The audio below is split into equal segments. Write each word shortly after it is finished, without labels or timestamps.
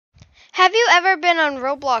Have you ever been on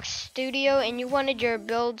Roblox Studio and you wanted your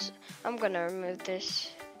builds? I'm gonna remove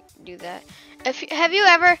this. Do that. Have you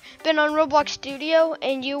ever been on Roblox Studio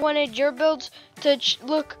and you wanted your builds to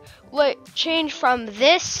change from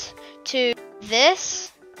this to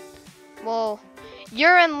this? Well,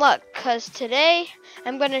 you're in luck, cause today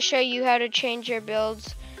I'm gonna show you how to change your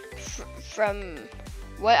builds from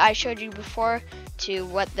what I showed you before to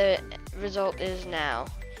what the result is now.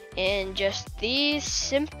 In just these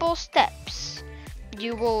simple steps,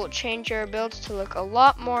 you will change your builds to look a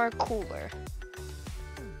lot more cooler.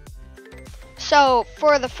 So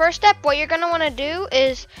for the first step, what you're going to want to do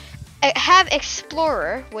is have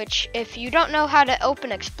Explorer, which if you don't know how to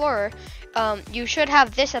open Explorer, you should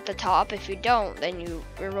have this at the top. If you don't, then your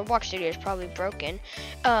Roblox Studio is probably broken.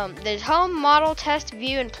 There's Home, Model, Test,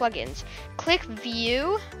 View, and Plugins. Click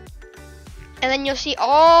View, and then you'll see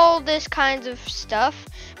all this kinds of stuff,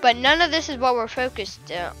 but none of this is what we're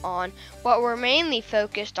focused on. What we're mainly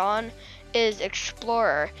focused on is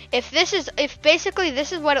Explorer. If basically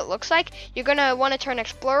this is what it looks like, you're gonna want to turn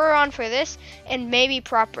Explorer on for this, and maybe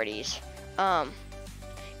Properties.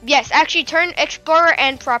 Yes, actually turn Explorer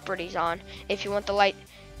and Properties on if you want the light.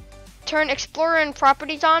 Turn Explorer and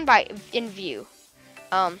Properties on in View.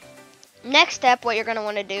 Next step, what you're gonna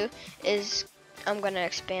want to do is, I'm gonna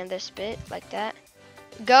expand this bit like that.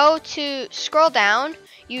 Go to scroll down.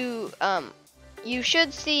 You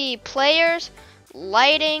should see players,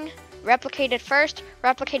 lighting, replicated first,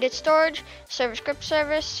 replicated storage, server script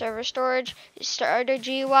service, server storage, starter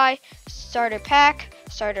GUI, starter pack,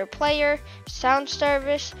 starter player, sound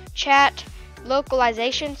service, chat,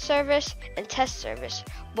 localization service, and test service.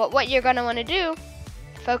 But what you're gonna want to do,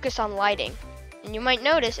 focus on lighting. And you might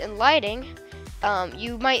notice in lighting,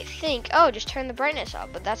 you might think, oh, just turn the brightness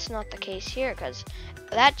up, but that's not the case here, because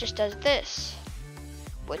that just does this,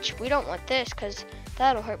 which we don't want this, because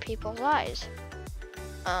that'll hurt people's eyes.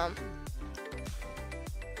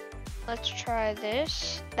 Let's try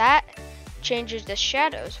this. That changes the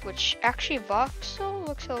shadows, which actually voxel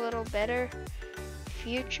looks a little better.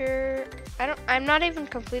 Future, I'm not even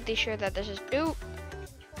completely sure that this is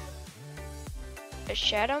a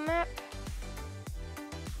shadow map.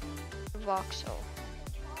 Voxel.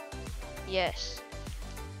 Yes.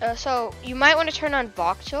 So you might want to turn on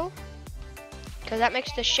voxel, because that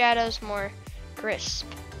makes the shadows more crisp.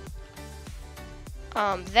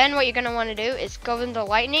 Then what you're gonna want to do is go into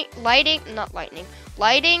lighting,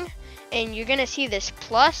 and you're gonna see this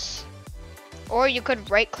plus, or you could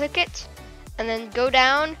right click it, and then go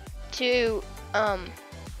down to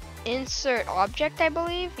insert object, I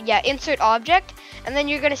believe. Yeah, insert object, and then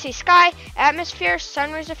you're gonna see sky, atmosphere,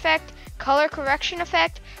 sunrise effect, color correction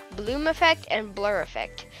effect, bloom effect, and blur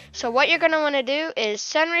effect. So what you're gonna want to do is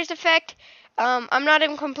sunrise effect. I'm not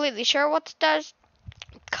even completely sure what it does.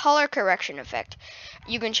 Color correction effect.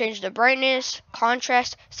 You can change the brightness,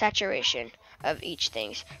 contrast, saturation of each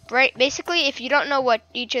things. Basically, if you don't know what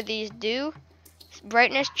each of these do,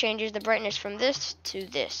 brightness changes the brightness from this to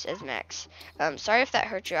this as max. Sorry if that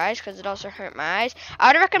hurt your eyes, because it also hurt my eyes. I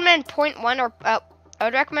would recommend 0.1 or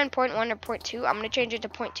 0.2. I'm gonna change it to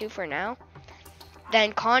 0.2 for now.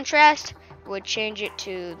 Then contrast would change it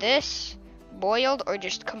to this, boiled, or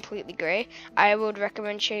just completely gray. I would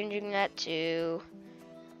recommend changing that to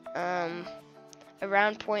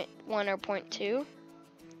around 0.1 or 0.2.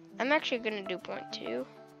 I'm actually gonna do 0.2.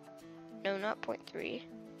 No, not 0.3.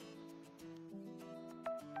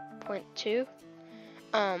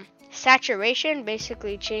 0.2. Saturation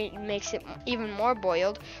basically makes it even more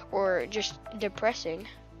boiled or just depressing.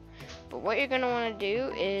 But what you're gonna want to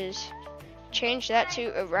do is change that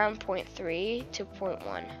to around 0.3 to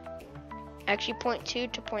 0.1. Actually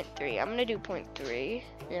 0.2 to 0.3. I'm gonna do 0.3.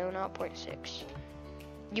 No, not 0.6.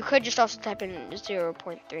 You could just also type in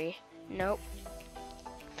 0.3. Nope.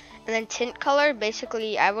 And then tint color,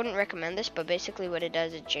 basically, I wouldn't recommend this, but basically what it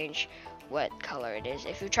does is change what color it is.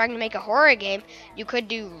 If you're trying to make a horror game, you could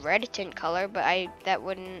do red tint color, but that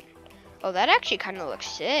wouldn't. Oh, that actually kind of looks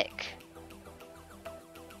sick.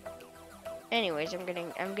 Anyways, I'm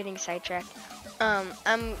getting sidetracked.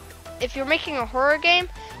 If you're making a horror game,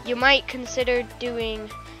 you might consider doing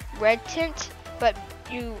red tint, but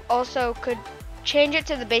you also could change it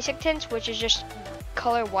to the basic tints, which is just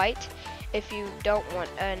color white if you don't want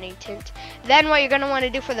any tint. Then what you're going to want to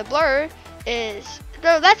do for the blur is,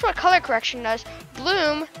 though that's what color correction does.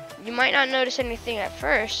 Bloom, you might not notice anything at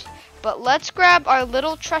first, but let's grab our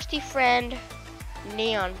little trusty friend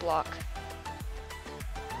neon block.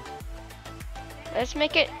 Let's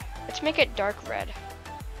make it dark red.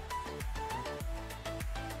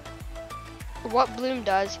 What bloom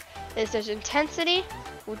does is there's intensity,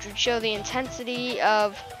 which would show the intensity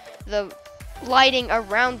of the lighting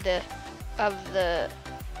around the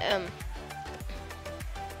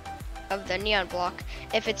neon block.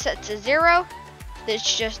 If it's set to 0,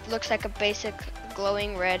 this just looks like a basic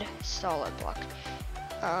glowing red solid block.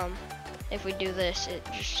 If we do this, it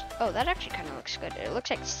just, oh, that actually kind of looks good. It looks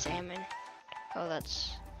like salmon. Oh,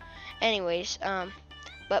 that's, anyways,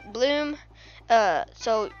 but bloom,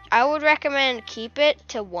 so I would recommend keep it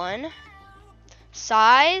to 1.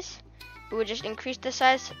 Size, it would just increase the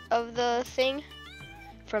size of the thing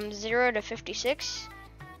from 0 to 56.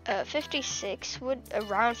 56 would,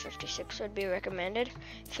 around 56 would be recommended.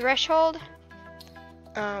 Threshold,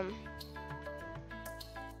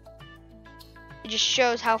 it just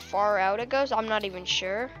shows how far out it goes. I'm not even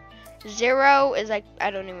sure. 0 is like,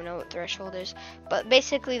 I don't even know what threshold is, but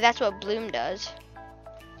basically that's what bloom does.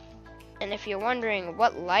 And if you're wondering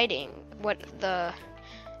what lighting,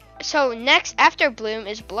 so next after bloom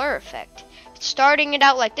is blur effect. Starting it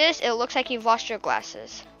out like this, it looks like you've lost your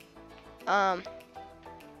glasses,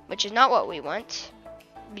 which is not what we want,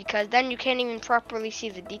 because then you can't even properly see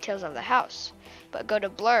the details of the house. But go to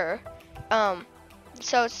blur,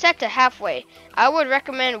 so it's set to halfway. I would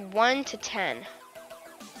recommend 1 to 10,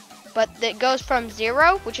 but it goes from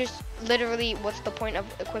 0, which is literally what's the point of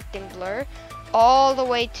equipping blur, all the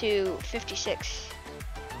way to 56,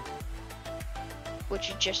 which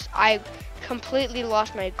is just, I completely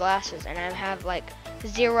lost my glasses and I have like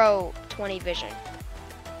 0/20 vision.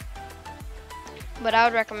 But I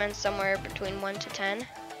would recommend somewhere between 1 to 10.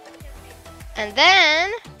 And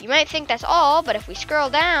then you might think that's all, but if we scroll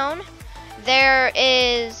down, there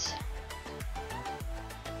is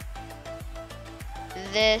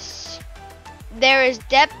this, there is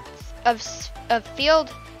depth of field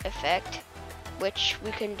effect, which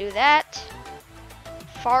we can do that.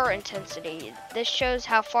 Far intensity, this shows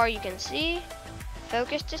how far you can see.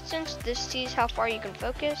 Focus distance, this sees how far you can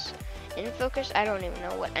focus. In focus, I don't even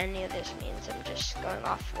know what any of this means. I'm just going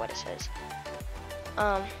off what it says.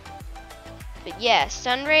 But yeah,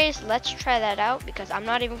 sun rays, let's try that out because I'm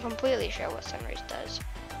not even completely sure what sun rays does.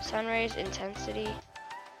 Sun rays intensity.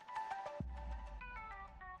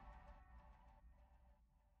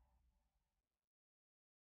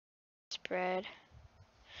 Spread.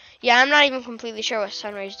 Yeah, I'm not even completely sure what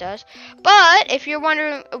sun rays does. But if you're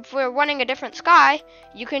wondering, if we're wanting a different sky,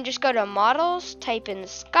 you can just go to models, type in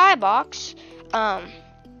skybox, and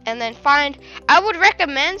then find, I would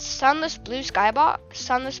recommend sunless blue skybox,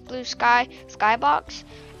 skybox,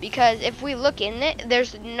 because if we look in it,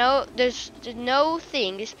 there's no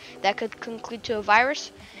things that could conclude to a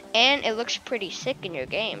virus, and it looks pretty sick in your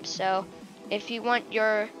game. So if you want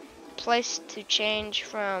your place to change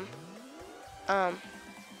from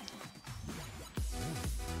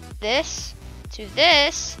this to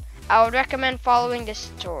this, I would recommend following this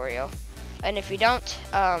tutorial. And if you don't,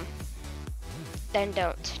 then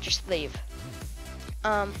don't, just leave.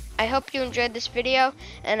 I hope you enjoyed this video,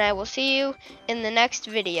 and I will see you in the next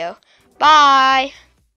video. Bye!